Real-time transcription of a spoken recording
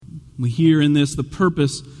We hear in this the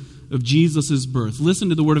purpose of Jesus' birth. Listen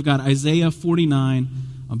to the word of God, Isaiah 49.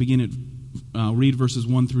 I'll read verses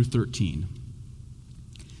 1 through 13.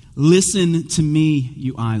 Listen to me,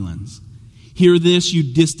 you islands. Hear this, you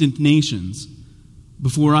distant nations.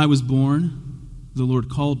 Before I was born, the Lord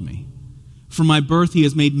called me. From my birth he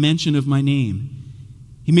has made mention of my name.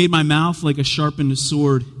 He made my mouth like a sharpened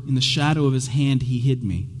sword. In the shadow of his hand he hid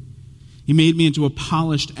me. He made me into a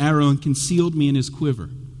polished arrow and concealed me in his quiver.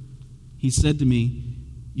 He said to me,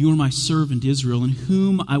 you are my servant Israel, in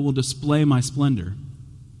whom I will display my splendor.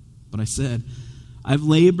 But I said, I've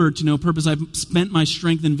labored to no purpose. I've spent my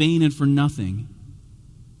strength in vain and for nothing.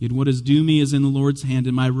 Yet what is due me is in the Lord's hand,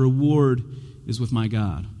 and my reward is with my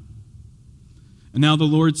God. And now the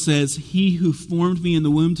Lord says, he who formed me in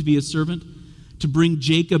the womb to be a servant, to bring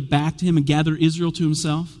Jacob back to him and gather Israel to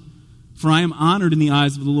himself. For I am honored in the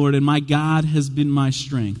eyes of the Lord, and my God has been my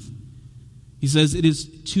strength. He says, it is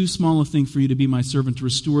too small a thing for you to be my servant, to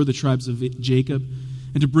restore the tribes of Jacob,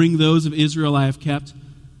 and to bring those of Israel I have kept.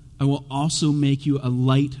 I will also make you a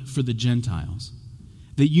light for the Gentiles,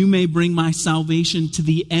 that you may bring my salvation to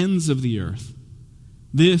the ends of the earth.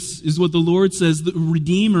 This is what the Lord says, the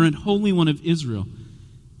Redeemer and Holy One of Israel,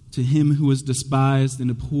 to him who was despised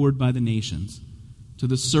and abhorred by the nations, to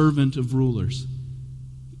the servant of rulers.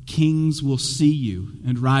 Kings will see you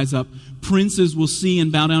and rise up. Princes will see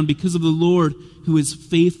and bow down because of the Lord who is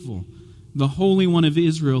faithful, the Holy One of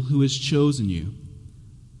Israel who has chosen you.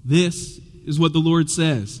 This is what the Lord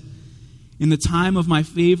says. In the time of my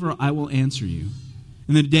favor I will answer you.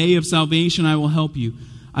 In the day of salvation I will help you.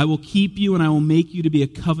 I will keep you and I will make you to be a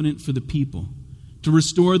covenant for the people, to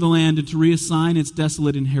restore the land and to reassign its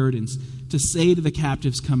desolate inheritance, to say to the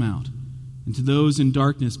captives, come out, and to those in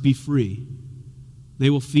darkness, be free. They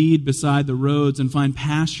will feed beside the roads and find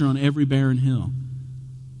pasture on every barren hill.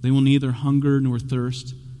 They will neither hunger nor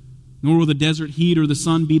thirst, nor will the desert heat or the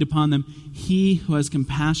sun beat upon them. He who has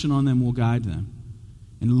compassion on them will guide them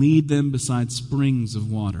and lead them beside springs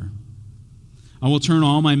of water. I will turn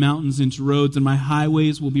all my mountains into roads, and my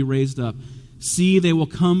highways will be raised up. See, they will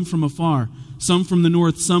come from afar, some from the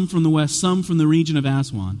north, some from the west, some from the region of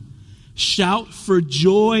Aswan. Shout for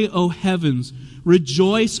joy, O heavens.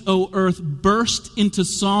 Rejoice, O earth. Burst into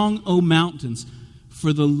song, O mountains.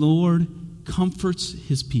 For the Lord comforts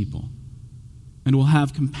his people and will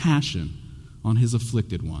have compassion on his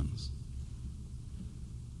afflicted ones.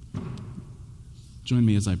 Join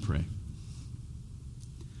me as I pray.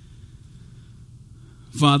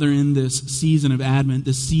 Father, in this season of Advent,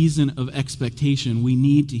 this season of expectation, we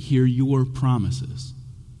need to hear your promises.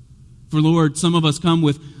 For Lord, some of us come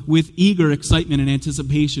with eager excitement and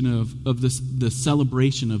anticipation of the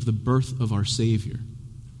celebration of the birth of our Savior.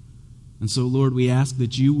 And so, Lord, we ask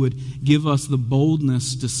that you would give us the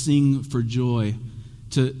boldness to sing for joy,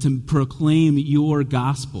 to proclaim your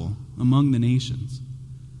gospel among the nations.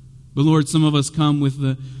 But Lord, some of us come with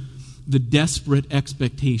the desperate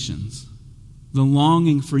expectations, the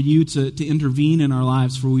longing for you to intervene in our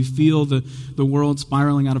lives, for we feel the world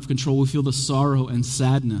spiraling out of control. We feel the sorrow and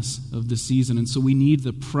sadness of this season. And so we need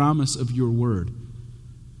the promise of your word,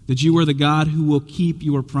 that you are the God who will keep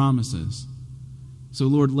your promises. So,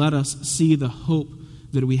 Lord, let us see the hope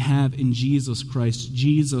that we have in Jesus Christ,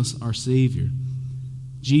 Jesus our Savior,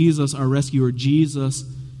 Jesus our rescuer, Jesus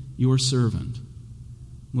your servant.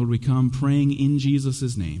 Lord, we come praying in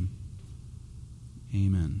Jesus' name.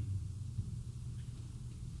 Amen.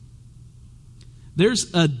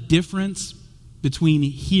 There's a difference between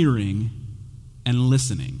hearing and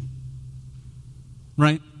listening,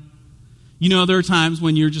 right? You know, there are times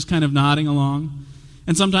when you're just kind of nodding along,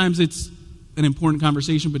 and sometimes it's an important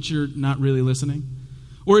conversation, but you're not really listening.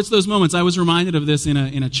 Or it's those moments. I was reminded of this in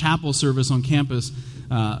a chapel service on campus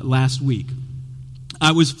last week.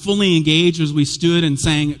 I was fully engaged as we stood and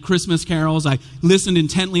sang Christmas carols. I listened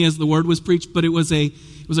intently as the word was preached, but it was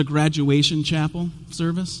a graduation chapel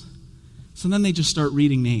service. So then they just start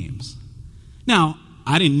reading names. Now,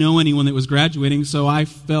 I didn't know anyone that was graduating, so I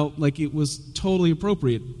felt like it was totally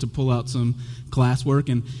appropriate to pull out some classwork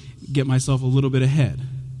and get myself a little bit ahead.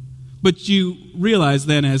 But you realize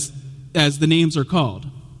then as the names are called,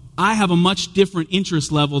 I have a much different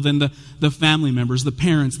interest level than the family members, the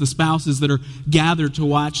parents, the spouses that are gathered to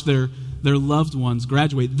watch their loved ones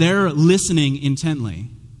graduate. They're listening intently.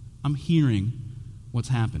 I'm hearing what's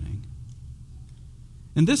happening.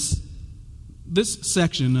 And this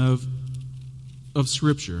section of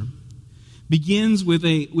Scripture begins with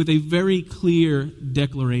a very clear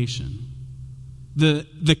declaration.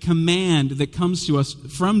 The command that comes to us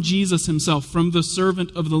from Jesus himself, from the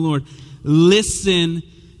servant of the Lord, listen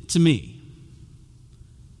to me.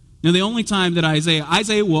 Now, the only time that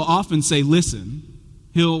Isaiah will often say, listen.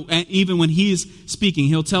 Even when he's speaking,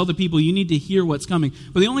 he'll tell the people, you need to hear what's coming.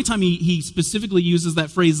 But the only time he specifically uses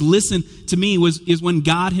that phrase, listen to me, is when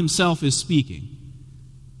God himself is speaking.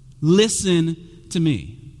 Listen to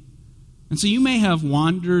me. And so you may have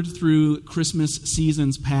wandered through Christmas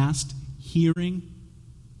seasons past, hearing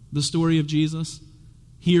the story of Jesus,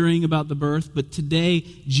 hearing about the birth, but today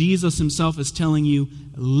Jesus himself is telling you,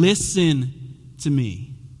 listen to me.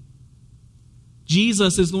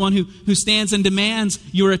 Jesus is the one who stands and demands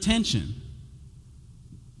your attention.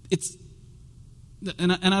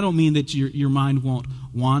 And I don't mean that your mind won't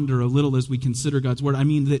wander a little as we consider God's word. I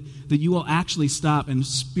mean that you will actually stop and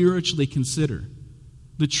spiritually consider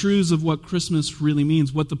the truths of what Christmas really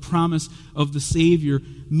means, what the promise of the Savior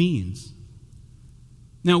means.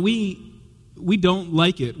 Now, we don't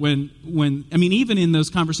like it when even in those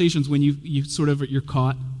conversations when you're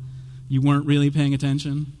caught, you weren't really paying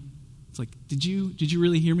attention. It's like, did you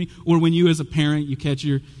really hear me? Or when you as a parent, you catch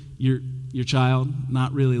your child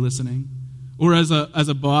not really listening. Or as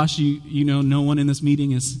a boss, you know no one in this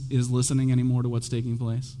meeting is listening anymore to what's taking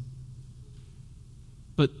place.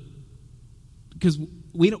 But because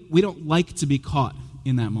we don't like to be caught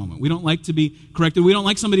in that moment. We don't like to be corrected. We don't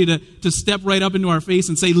like somebody to step right up into our face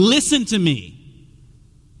and say, listen to me.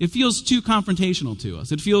 It feels too confrontational to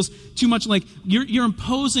us. It feels too much like you're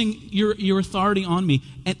imposing your authority on me.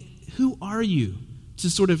 And who are you to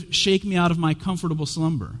sort of shake me out of my comfortable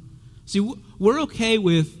slumber? See, we're okay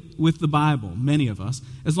with the Bible, many of us,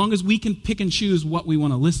 as long as we can pick and choose what we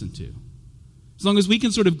want to listen to. As long as we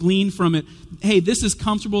can sort of glean from it, hey, this is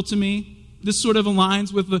comfortable to me. This sort of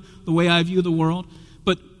aligns with the way I view the world.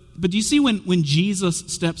 But do you see when Jesus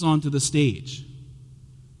steps onto the stage,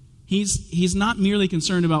 he's not merely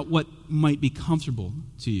concerned about what might be comfortable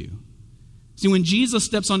to you. See, when Jesus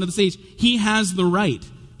steps onto the stage, he has the right.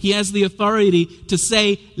 He has the authority to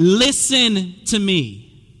say, listen to me.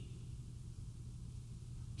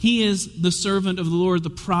 He is the servant of the Lord, the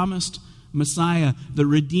promised Messiah, the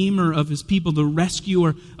Redeemer of his people, the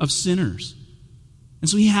rescuer of sinners. And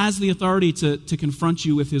so he has the authority to confront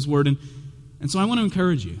you with his word. And so I want to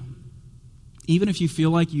encourage you, even if you feel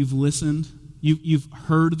like you've listened, you've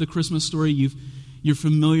heard the Christmas story, you're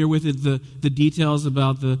familiar with it, the details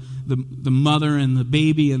about the mother and the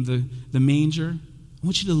baby and the manger, I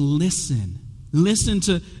want you to listen. Listen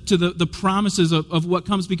to the promises of what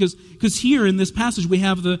comes, because here in this passage we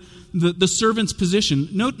have the servant's position.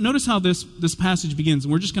 Notice how this passage begins,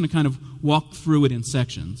 and we're just going to kind of walk through it in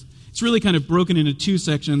sections. It's really kind of broken into two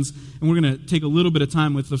sections, and we're going to take a little bit of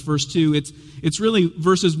time with the first two. It's really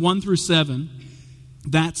verses 1 through 7.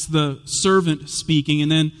 That's the servant speaking, and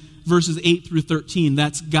then verses 8 through 13.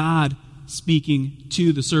 That's God speaking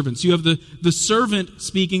to the servant. So you have the servant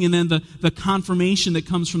speaking, and then the confirmation that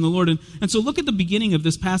comes from the Lord. And so look at the beginning of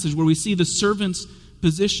this passage where we see the servant's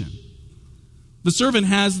position. The servant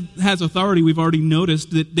has authority. We've already noticed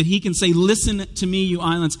that he can say, listen to me, you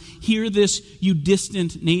islands. Hear this, you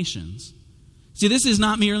distant nations. See, this is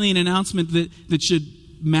not merely an announcement that should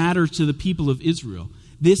matter to the people of Israel.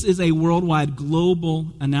 This is a worldwide, global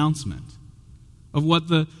announcement of what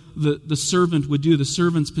the servant would do, the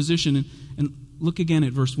servant's position. And look again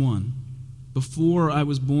at verse 1. Before I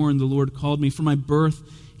was born, the Lord called me. From my birth,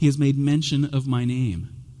 he has made mention of my name.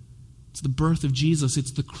 It's the birth of Jesus.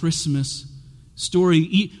 It's the Christmas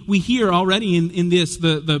story. We hear already in this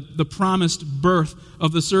the promised birth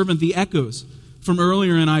of the servant, the echoes from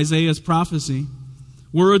earlier in Isaiah's prophecy.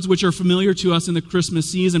 Words which are familiar to us in the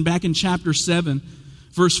Christmas season. Back in chapter 7,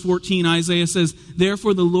 verse 14, Isaiah says,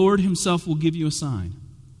 therefore the Lord himself will give you a sign.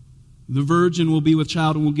 The virgin will be with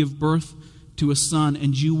child and will give birth to a son,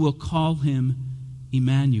 and you will call him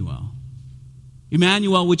Emmanuel.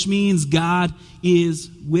 Emmanuel, which means God is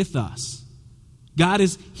with us. God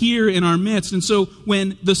is here in our midst. And so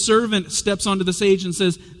when the servant steps onto the stage and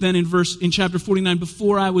says, then in chapter 49,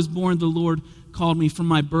 before I was born, the Lord called me. From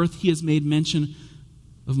my birth, he has made mention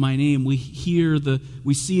of my name. We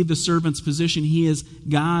see the servant's position. He is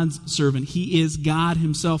God's servant. He is God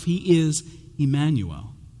himself. He is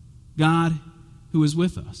Emmanuel, God who is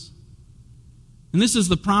with us. And this is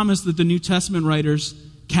the promise that the New Testament writers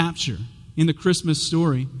capture in the Christmas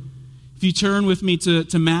story. If you turn with me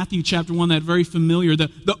to Matthew chapter 1, that very familiar,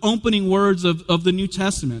 the opening words of the New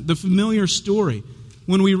Testament, the familiar story.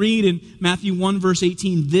 When we read in Matthew 1 verse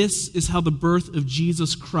 18, this is how the birth of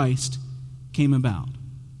Jesus Christ came about.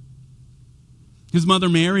 His mother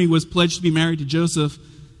Mary was pledged to be married to Joseph,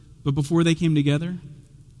 but before they came together,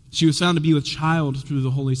 she was found to be with child through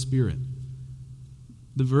the Holy Spirit.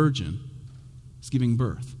 The virgin is giving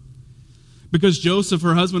birth. Because Joseph,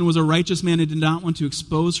 her husband, was a righteous man and did not want to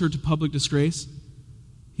expose her to public disgrace,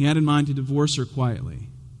 he had in mind to divorce her quietly.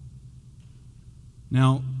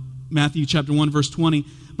 Now, Matthew chapter 1, verse 20,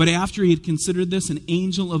 but after he had considered this, an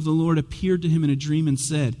angel of the Lord appeared to him in a dream and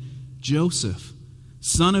said, Joseph,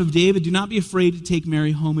 son of David, do not be afraid to take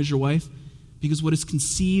Mary home as your wife, because what is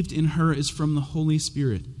conceived in her is from the Holy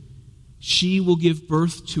Spirit. She will give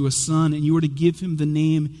birth to a son, and you are to give him the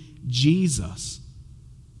name Jesus,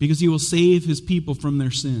 because he will save his people from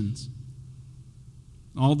their sins.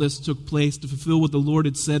 All this took place to fulfill what the Lord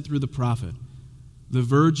had said through the prophet. The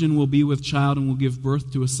virgin will be with child and will give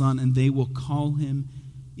birth to a son, and they will call him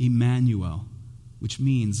Emmanuel, which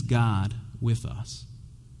means God with us.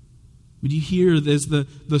 But you hear this,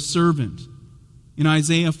 the servant in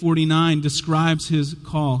Isaiah 49 describes his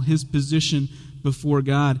call, his position before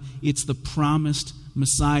God. It's the promised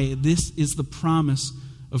Messiah. This is the promise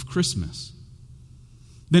of Christmas.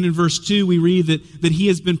 Then in verse 2 we read that he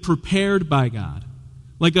has been prepared by God,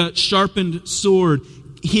 like a sharpened sword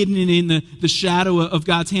hidden in the shadow of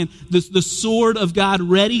God's hand. The sword of God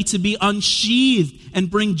ready to be unsheathed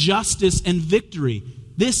and bring justice and victory.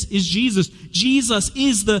 This is Jesus. Jesus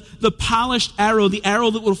is the polished arrow, the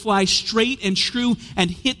arrow that will fly straight and true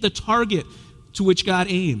and hit the target to which God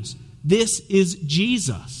aims. This is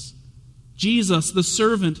Jesus. Jesus, the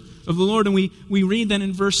servant of the Lord. And we read then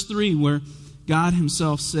in verse 3 where God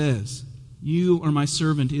himself says, you are my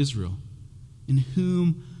servant Israel, in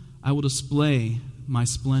whom I will display my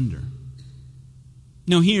splendor.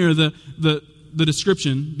 Now here, the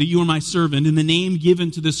description that you are my servant, and the name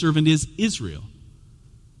given to the servant is Israel.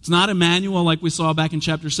 It's not Emmanuel like we saw back in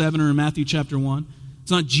chapter 7 or in Matthew chapter 1. It's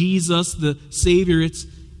not Jesus, the Savior, it's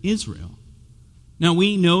Israel. Now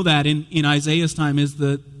we know that in Isaiah's time is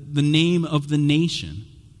the name of the nation.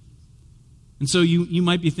 And so you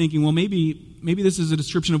might be thinking, well, maybe this is a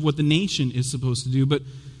description of what the nation is supposed to do, but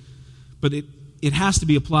it has to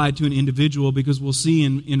be applied to an individual, because we'll see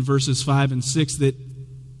in verses 5 and 6 that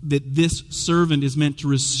this servant is meant to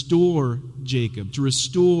restore Jacob, to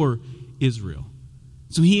restore Israel.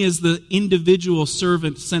 So he is the individual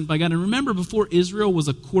servant sent by God. And remember, before Israel was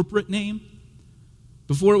a corporate name,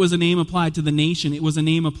 before it was a name applied to the nation, it was a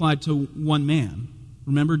name applied to one man.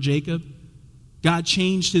 Remember Jacob? God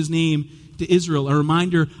changed his name to Israel, a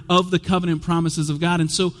reminder of the covenant promises of God.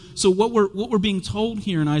 And so what we're being told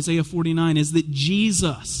here in Isaiah 49 is that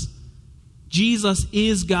Jesus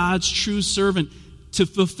is God's true servant to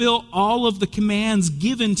fulfill all of the commands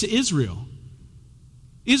given to Israel.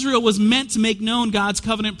 Israel was meant to make known God's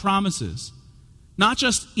covenant promises, not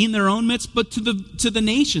just in their own midst, but to the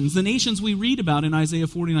nations we read about in Isaiah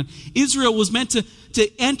 49. Israel was meant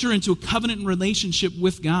to enter into a covenant relationship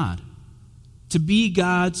with God, to be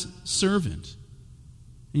God's servant.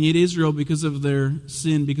 And yet Israel, because of their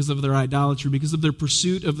sin, because of their idolatry, because of their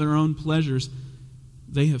pursuit of their own pleasures,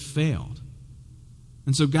 they have failed.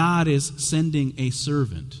 And so God is sending a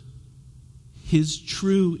servant, his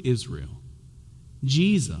true Israel,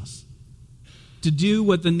 Jesus, to do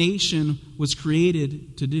what the nation was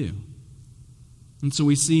created to do. And so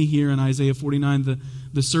we see here in Isaiah 49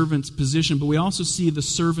 the servant's position, but we also see the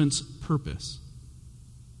servant's purpose.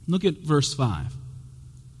 Look at verse 5.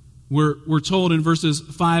 We're told in verses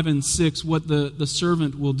 5 and 6 what the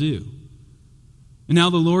servant will do. And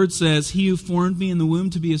now the Lord says, he who formed me in the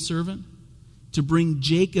womb to be a servant, to bring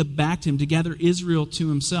Jacob back to him, to gather Israel to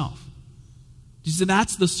himself. You see,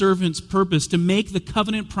 that's the servant's purpose, to make the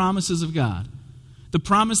covenant promises of God. The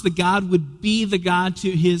promise that God would be the God to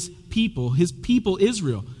his people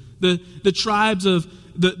Israel. The tribes of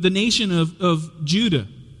the nation of Judah,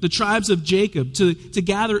 the tribes of Jacob, to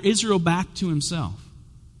gather Israel back to himself.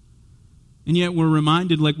 And yet we're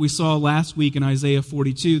reminded, like we saw last week in Isaiah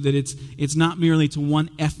 42, that it's not merely to one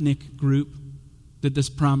ethnic group that this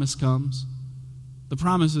promise comes. The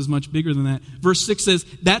promise is much bigger than that. Verse 6 says,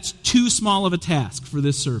 that's too small of a task for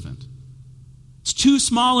this servant. It's too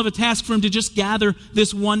small of a task for him to just gather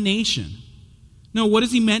this one nation. No, what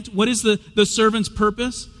is he meant? What is the servant's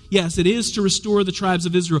purpose? Yes, it is to restore the tribes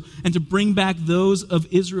of Israel and to bring back those of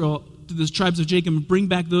Israel, to the tribes of Jacob, and bring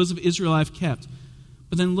back those of Israel I've kept.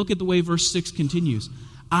 But then look at the way verse 6 continues.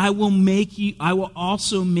 I will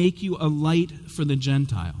also make you a light for the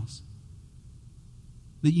Gentiles,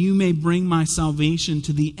 that you may bring my salvation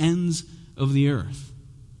to the ends of the earth.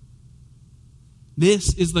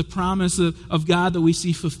 This is the promise of God that we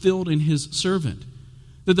see fulfilled in his servant.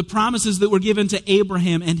 That the promises that were given to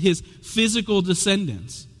Abraham and his physical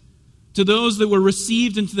descendants, to those that were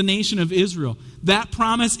received into the nation of Israel, that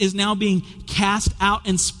promise is now being cast out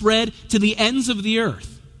and spread to the ends of the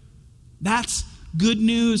earth. That's good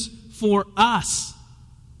news for us.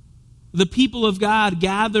 The people of God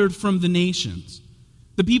gathered from the nations.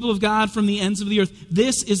 The people of God from the ends of the earth.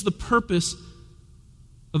 This is the purpose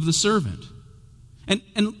of the servant.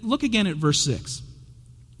 And look again at verse 6,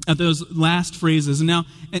 at those last phrases. And now,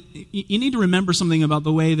 you need to remember something about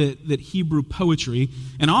the way that Hebrew poetry,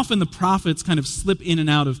 and often the prophets kind of slip in and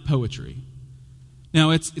out of poetry.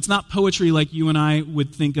 Now, it's not poetry like you and I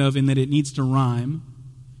would think of in that it needs to rhyme.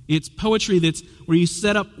 It's poetry that's where you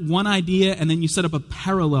set up one idea and then you set up a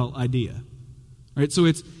parallel idea. Right? So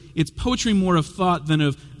it's poetry more of thought than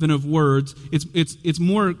of words. It's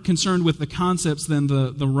more concerned with the concepts than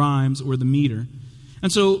the rhymes or the meter.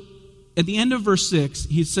 And so at the end of verse 6,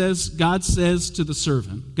 God says to the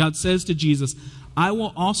servant, God says to Jesus, I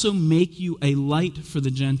will also make you a light for the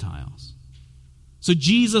Gentiles. So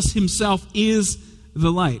Jesus himself is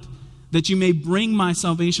the light, that you may bring my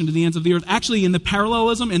salvation to the ends of the earth. Actually, in the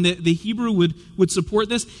parallelism, and the Hebrew would support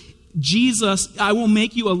this, Jesus, I will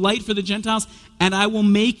make you a light for the Gentiles, and I will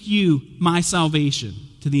make you my salvation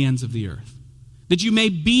to the ends of the earth. That you may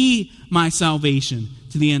be my salvation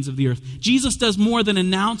to the ends of the earth. Jesus does more than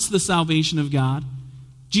announce the salvation of God.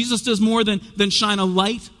 Jesus does more than shine a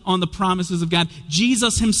light on the promises of God.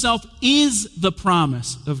 Jesus himself is the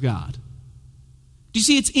promise of God. Do you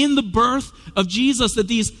see, it's in the birth of Jesus that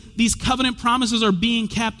these covenant promises are being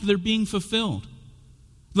kept, they're being fulfilled.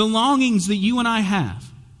 The longings that you and I have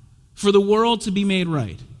for the world to be made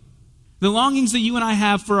right, the longings that you and I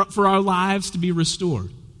have for our lives to be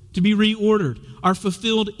restored, to be reordered, are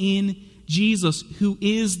fulfilled in Jesus, who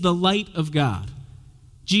is the light of God.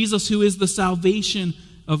 Jesus, who is the salvation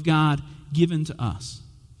of God given to us.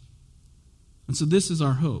 And so this is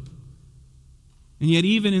our hope. And yet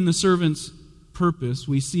even in the servant's purpose,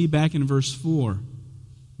 we see back in verse 4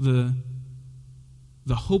 the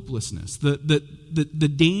hopelessness,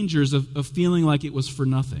 the dangers of feeling like it was for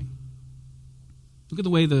nothing. Look at the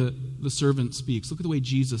way the servant speaks. Look at the way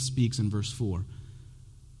Jesus speaks in verse 4.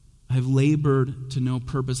 I have labored to no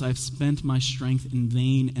purpose. I have spent my strength in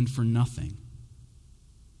vain and for nothing.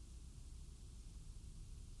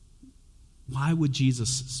 Why would Jesus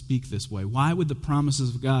speak this way? Why would the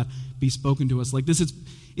promises of God be spoken to us like this?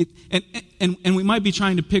 And we might be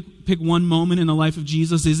trying to pick one moment in the life of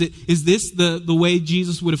Jesus. Is this the way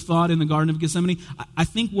Jesus would have thought in the Garden of Gethsemane? I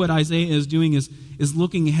think what Isaiah is doing is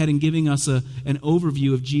looking ahead and giving us an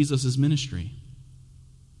overview of Jesus' ministry.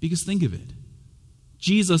 Because think of it.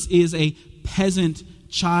 Jesus is a peasant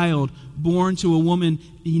child born to a woman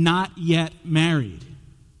not yet married.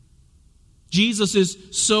 Jesus is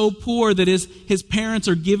so poor that his parents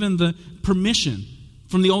are given the permission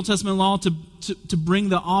from the Old Testament law to bring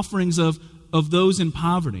the offerings of those in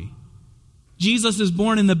poverty. Jesus is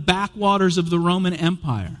born in the backwaters of the Roman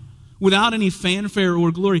Empire without any fanfare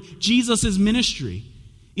or glory. Jesus' ministry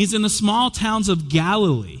is in the small towns of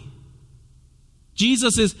Galilee.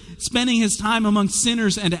 Jesus is spending his time among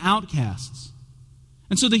sinners and outcasts.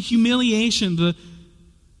 And so the humiliation,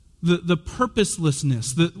 the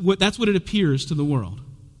purposelessness, that's what it appears to the world.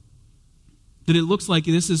 That it looks like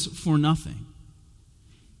this is for nothing,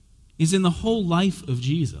 is in the whole life of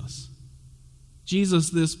Jesus.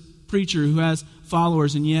 Jesus, this preacher who has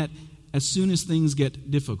followers, and yet as soon as things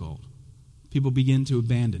get difficult, people begin to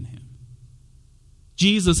abandon him.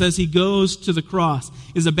 Jesus, as he goes to the cross,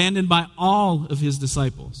 is abandoned by all of his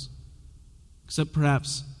disciples, except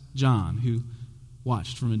perhaps John, who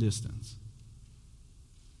watched from a distance.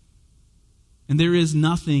 And there is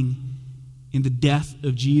nothing in the death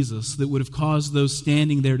of Jesus that would have caused those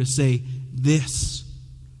standing there to say, this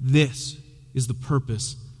is the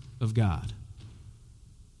purpose of God.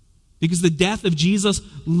 Because the death of Jesus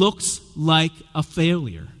looks like a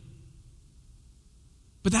failure.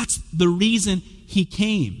 But that's the reason he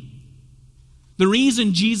came. The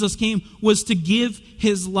reason Jesus came was to give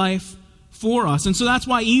his life for us. And so that's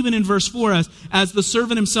why even in verse 4, as the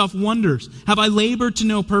servant himself wonders, have I labored to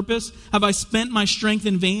no purpose? Have I spent my strength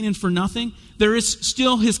in vain and for nothing? There is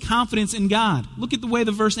still his confidence in God. Look at the way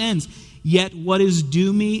the verse ends. Yet what is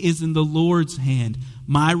due me is in the Lord's hand.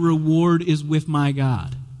 My reward is with my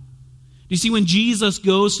God. You see, when Jesus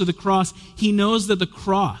goes to the cross, he knows that the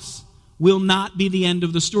cross will not be the end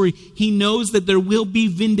of the story. He knows that there will be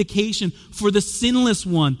vindication for the sinless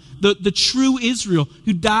one, the true Israel,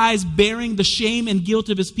 who dies bearing the shame and guilt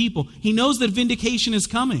of his people. He knows that vindication is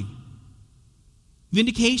coming.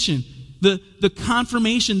 Vindication, the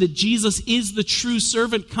confirmation that Jesus is the true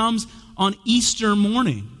servant, comes on Easter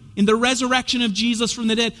morning. In the resurrection of Jesus from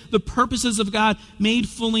the dead, the purposes of God made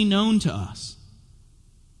fully known to us.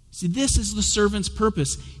 See, this is the servant's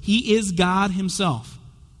purpose. He is God himself.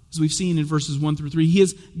 as we've seen in verses 1 through 3. He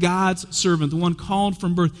is God's servant, the one called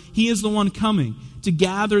from birth. He is the one coming to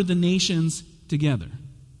gather the nations together.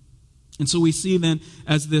 And so we see then,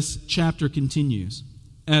 as this chapter continues,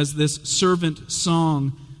 as this servant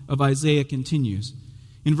song of Isaiah continues,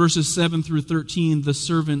 in verses 7 through 13, the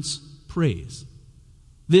servant's praise.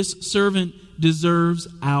 This servant deserves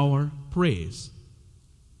our praise.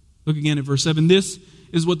 Look again at verse 7. This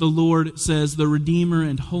is what the Lord says, the Redeemer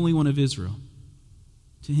and Holy One of Israel,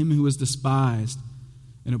 to him who was despised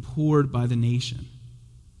and abhorred by the nation,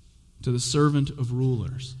 to the servant of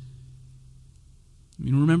rulers. I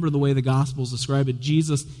mean, remember the way the Gospels describe it.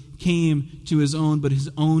 Jesus came to his own, but his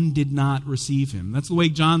own did not receive him. That's the way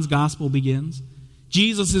John's Gospel begins.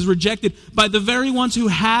 Jesus is rejected by the very ones who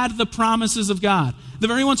had the promises of God, the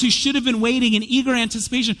very ones who should have been waiting in eager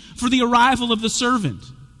anticipation for the arrival of the servant,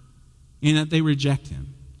 and that they reject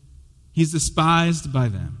him. He's despised by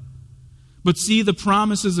them. But see the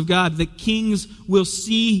promises of God, that kings will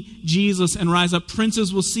see Jesus and rise up.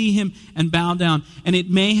 Princes will see him and bow down. And it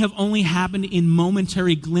may have only happened in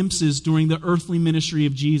momentary glimpses during the earthly ministry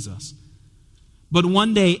of Jesus. But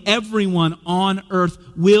one day, everyone on earth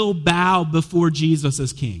will bow before Jesus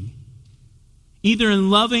as king, either in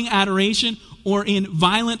loving adoration or in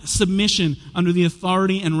violent submission under the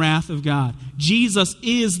authority and wrath of God. Jesus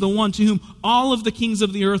is the one to whom all of the kings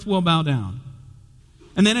of the earth will bow down.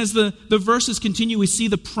 And then as the verses continue, we see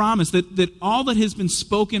the promise that all that has been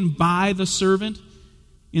spoken by the servant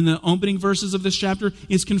in the opening verses of this chapter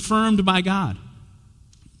is confirmed by God.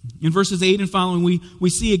 In verses 8 and following, we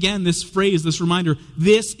see again this phrase, this reminder,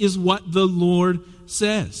 this is what the Lord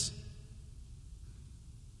says.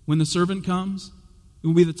 When the servant comes, it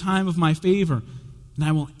will be the time of my favor, and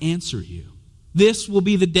I will answer you. This will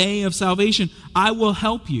be the day of salvation. I will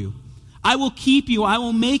help you. I will keep you. I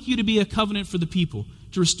will make you to be a covenant for the people,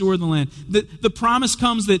 to restore the land. The promise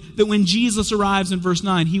comes that when Jesus arrives in verse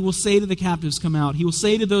 9, he will say to the captives, come out. He will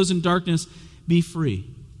say to those in darkness, be free.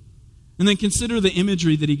 And then consider the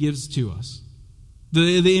imagery that he gives to us.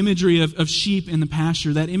 The imagery of sheep in the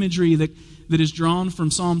pasture, that imagery that is drawn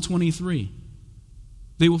from Psalm 23.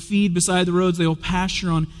 They will feed beside the roads. They will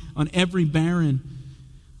pasture on every barren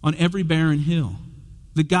hill.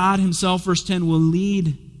 The God himself, verse 10, will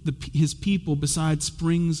lead his people beside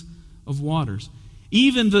springs of waters.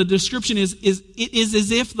 Even the description is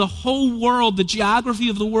as if the whole world, the geography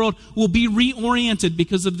of the world, will be reoriented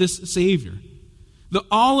because of this Savior.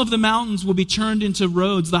 All of the mountains will be turned into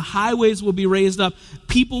roads. The highways will be raised up.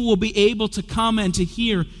 People will be able to come and to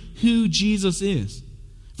hear who Jesus is.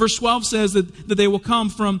 Verse 12 says that they will come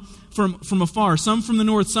from afar, some from the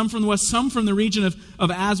north, some from the west, some from the region of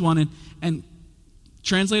Aswan. And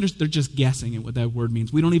translators, they're just guessing at what that word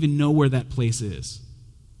means. We don't even know where that place is.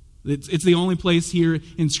 It's the only place here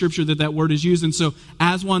in Scripture that word is used, and so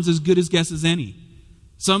Aswan's as good a guess as any.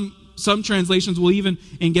 Some translations will even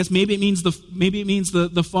guess maybe it means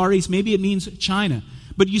the Far East, maybe it means China.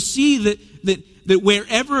 But you see that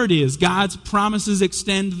wherever it is, God's promises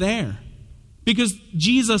extend there, because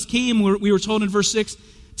Jesus came, we were told in verse 6,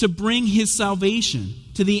 to bring his salvation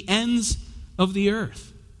to the ends of the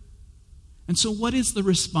earth. And so, what is the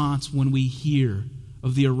response when we hear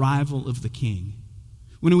of the arrival of the King?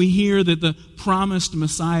 When we hear that the promised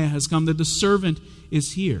Messiah has come, that the servant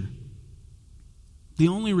is here, the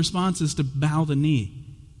only response is to bow the knee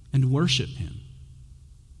and worship him,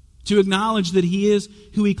 to acknowledge that he is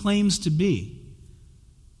who he claims to be.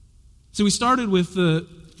 So we started with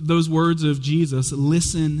those words of Jesus,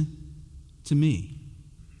 listen to me.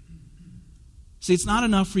 See, it's not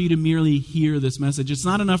enough for you to merely hear this message. It's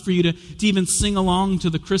not enough for you to even sing along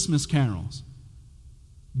to the Christmas carols.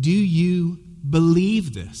 Do you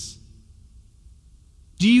believe this?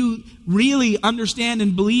 Do you really understand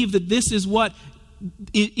and believe that this is what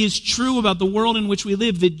is true about the world in which we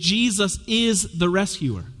live? That Jesus is the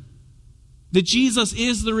rescuer, that Jesus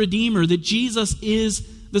is the Redeemer, that Jesus is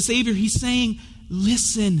the Savior. He's saying,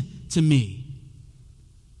 listen to me.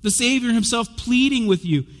 The Savior himself pleading with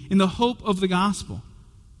you in the hope of the gospel.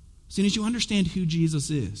 As soon as you understand who Jesus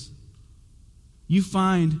is, you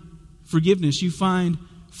find forgiveness, you find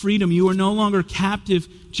freedom. You are no longer captive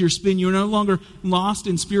to your sin. You are no longer lost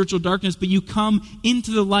in spiritual darkness, but you come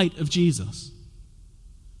into the light of Jesus.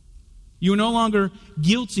 You are no longer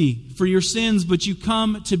guilty for your sins, but you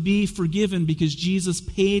come to be forgiven because Jesus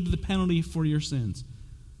paid the penalty for your sins.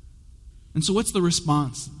 And so what's the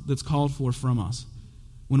response that's called for from us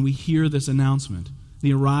when we hear this announcement,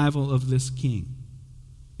 the arrival of this King?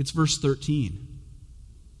 It's verse 13.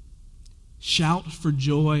 Shout for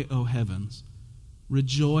joy, O heavens.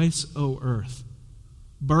 Rejoice, O earth.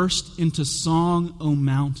 Burst into song, O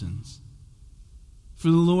mountains. For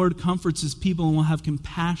the Lord comforts his people and will have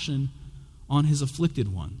compassion on his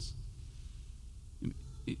afflicted ones.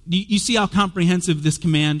 You see how comprehensive this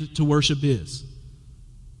command to worship is.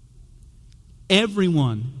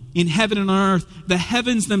 Everyone in heaven and on earth, the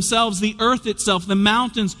heavens themselves, the earth itself, the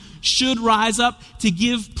mountains should rise up to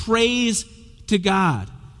give praise to God.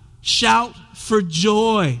 Shout for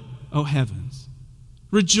joy, O heavens.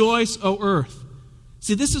 Rejoice, O earth.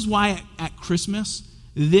 See, this is why at Christmas,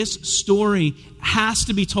 this story has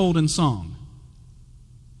to be told in song.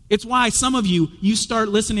 It's why some of you start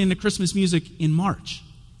listening to Christmas music in March.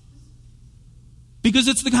 Because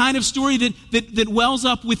it's the kind of story that wells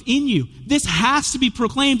up within you. This has to be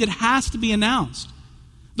proclaimed. It has to be announced.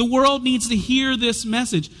 The world needs to hear this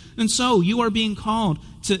message. And so you are being called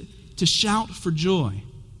to shout for joy,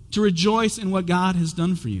 to rejoice in what God has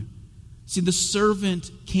done for you. See, the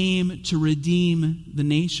servant came to redeem the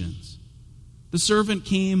nations. The servant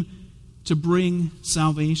came to bring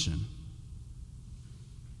salvation.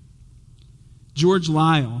 George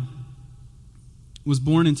Liele was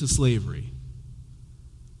born into slavery.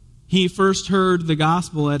 He first heard the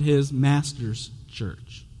gospel at his master's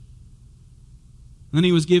church. Then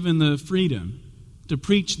he was given the freedom to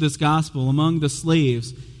preach this gospel among the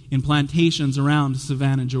slaves in plantations around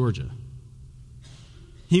Savannah, Georgia.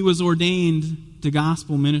 He was ordained to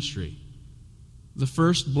gospel ministry, the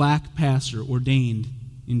first black pastor ordained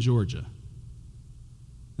in Georgia.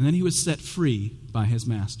 And then he was set free by his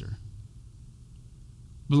master.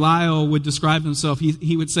 Liele would describe himself,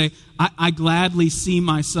 he would say, I gladly see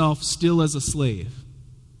myself still as a slave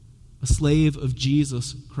of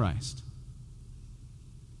Jesus Christ.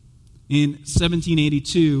 In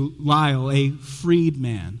 1782, Liele, a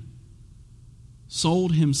freedman,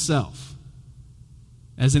 sold himself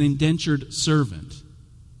as an indentured servant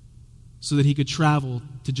so that he could travel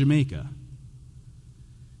to Jamaica.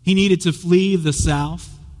 He needed to flee the South.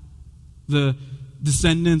 The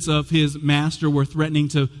descendants of his master were threatening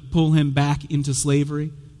to pull him back into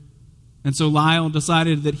slavery. And so Liele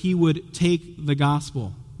decided that he would take the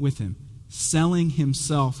gospel with him, selling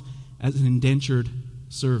himself as an indentured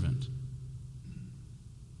servant.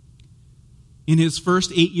 In his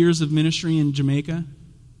first 8 years of ministry in Jamaica,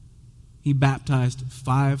 he baptized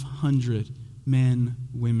 500 men,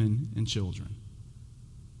 women, and children.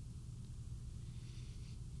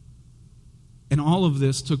 And all of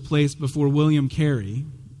this took place before William Carey,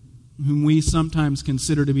 whom we sometimes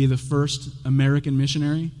consider to be the first American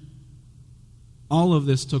missionary. All of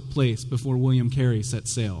this took place before William Carey set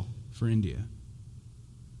sail for India.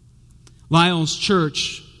 Liele's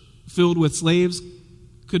church, filled with slaves,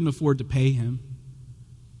 couldn't afford to pay him.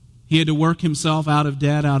 He had to work himself out of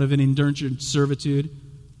debt, out of an indentured servitude,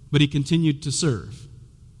 but he continued to serve,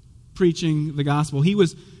 preaching the gospel. He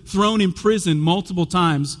was thrown in prison multiple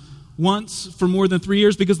times, once for more than 3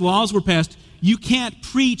 years because laws were passed. You can't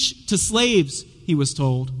preach to slaves, he was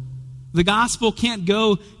told. The gospel can't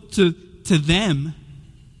go to them.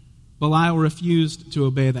 But Liele refused to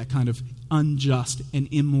obey that kind of unjust and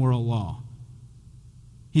immoral law.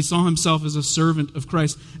 He saw himself as a servant of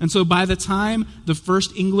Christ. And so by the time the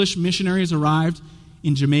first English missionaries arrived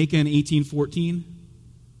in Jamaica in 1814,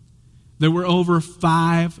 there were over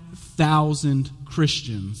 5,000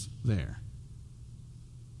 Christians there.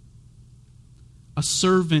 A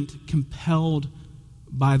servant compelled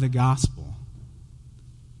by the gospel,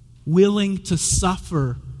 willing to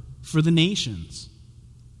suffer for the nations.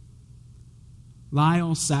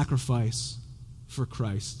 Lie's sacrifice for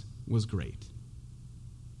Christ was great.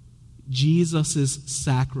 Jesus'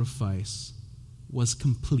 sacrifice was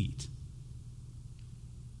complete.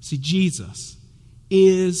 See, Jesus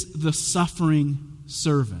is the suffering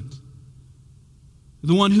servant,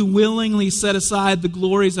 the one who willingly set aside the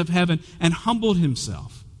glories of heaven and humbled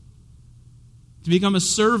himself to become a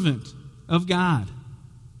servant of God,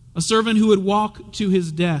 a servant who would walk to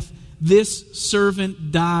his death. This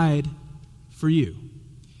servant died for you.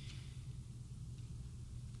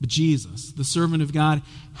 But Jesus, the servant of God,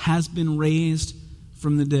 has been raised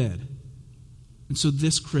from the dead. And so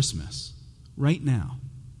this Christmas, right now,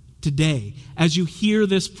 today, as you hear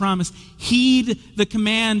this promise, heed the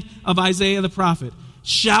command of Isaiah the prophet.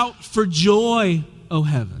 Shout for joy, O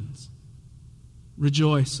heavens.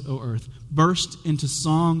 Rejoice, O earth. Burst into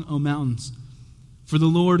song, O mountains. For the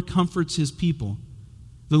Lord comforts his people.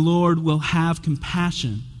 The Lord will have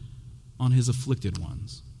compassion on his afflicted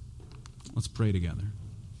ones. Let's pray together.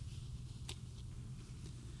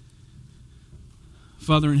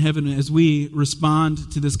 Father in heaven, as we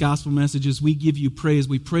respond to this gospel message, as we give you praise,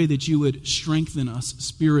 we pray that you would strengthen us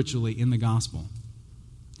spiritually in the gospel.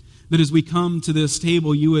 That as we come to this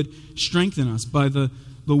table, you would strengthen us by the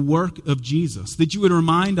work of Jesus. That you would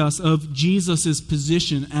remind us of Jesus'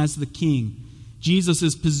 position as the king,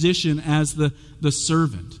 Jesus' position as the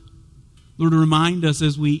servant. Lord, remind us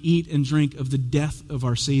as we eat and drink of the death of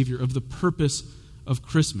our Savior, of the purpose of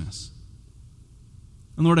Christmas.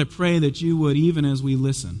 And Lord, I pray that you would, even as we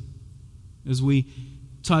listen, as we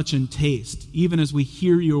touch and taste, even as we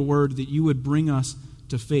hear your word, that you would bring us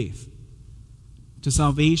to faith, to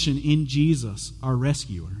salvation in Jesus, our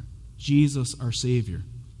rescuer, Jesus, our Savior.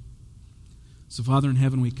 So, Father in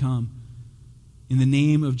heaven, we come in the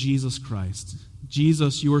name of Jesus Christ,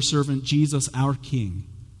 Jesus, your servant, Jesus, our King.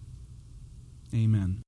 Amen.